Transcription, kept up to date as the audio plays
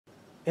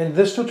In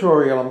this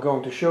tutorial I'm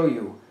going to show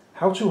you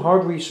how to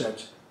hard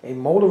reset a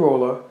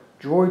Motorola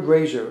Droid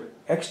Razr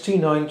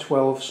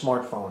XT912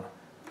 smartphone.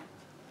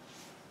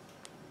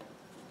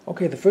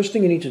 Okay, the first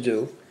thing you need to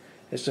do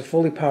is to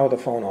fully power the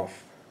phone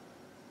off.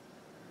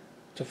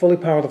 To fully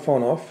power the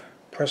phone off,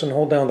 press and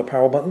hold down the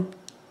power button.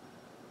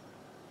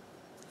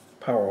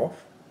 Power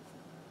off.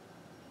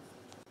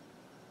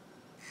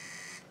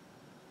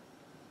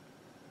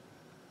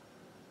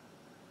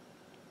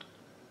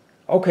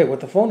 Okay,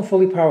 with the phone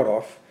fully powered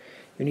off,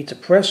 you need to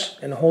press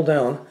and hold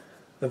down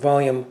the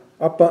volume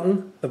up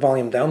button, the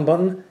volume down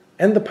button,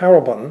 and the power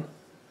button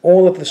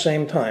all at the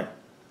same time.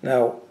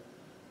 Now,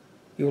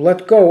 you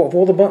let go of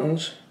all the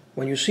buttons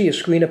when you see a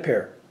screen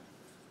appear.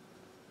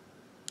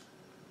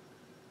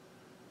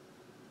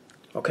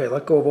 Okay,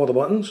 let go of all the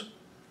buttons.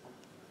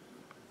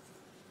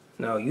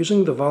 Now,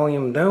 using the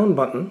volume down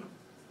button,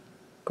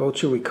 go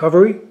to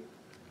recovery.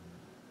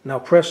 Now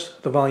press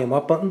the volume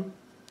up button.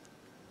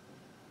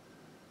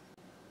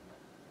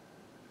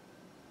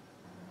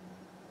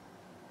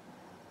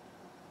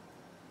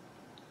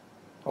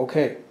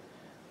 Okay,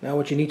 now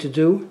what you need to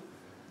do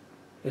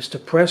is to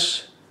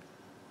press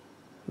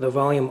the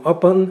volume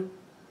up button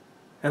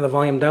and the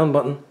volume down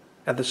button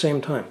at the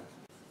same time.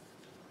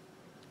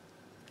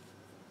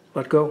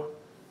 Let go.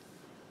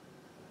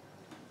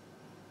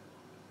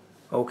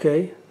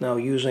 Okay, now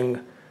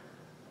using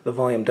the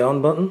volume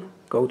down button,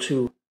 go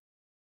to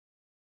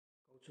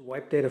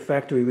Wipe Data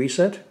Factory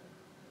Reset.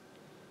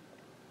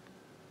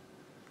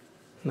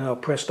 Now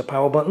press the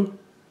power button.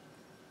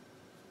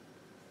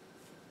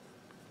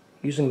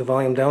 Using the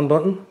volume down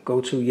button,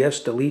 go to Yes,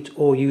 delete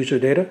all user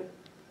data.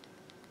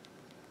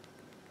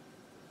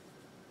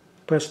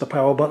 Press the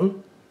power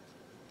button.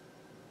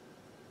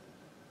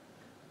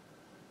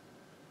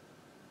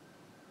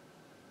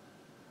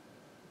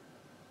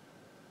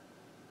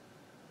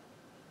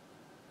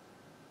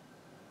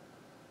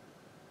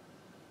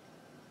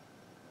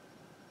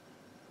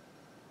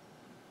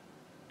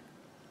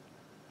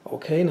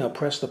 Okay, now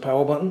press the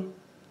power button.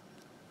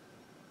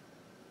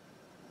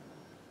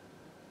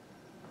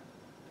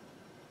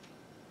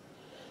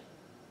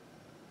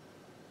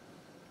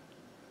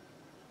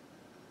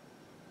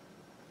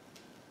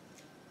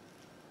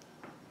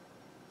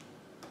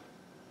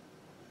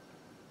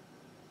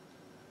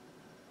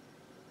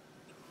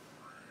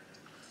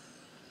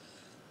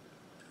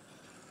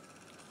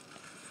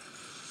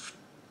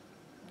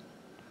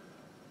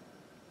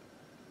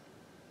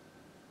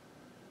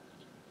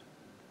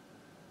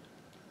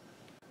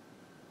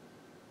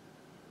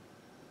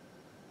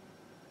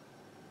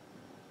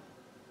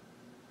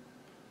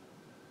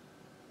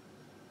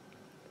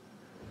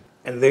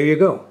 And there you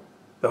go.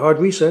 The hard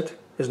reset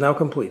is now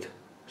complete.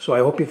 So I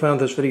hope you found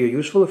this video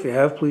useful. If you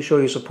have, please show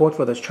your support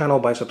for this channel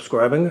by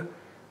subscribing.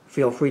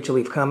 Feel free to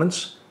leave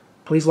comments.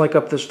 Please like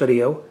up this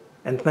video,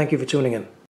 and thank you for tuning in.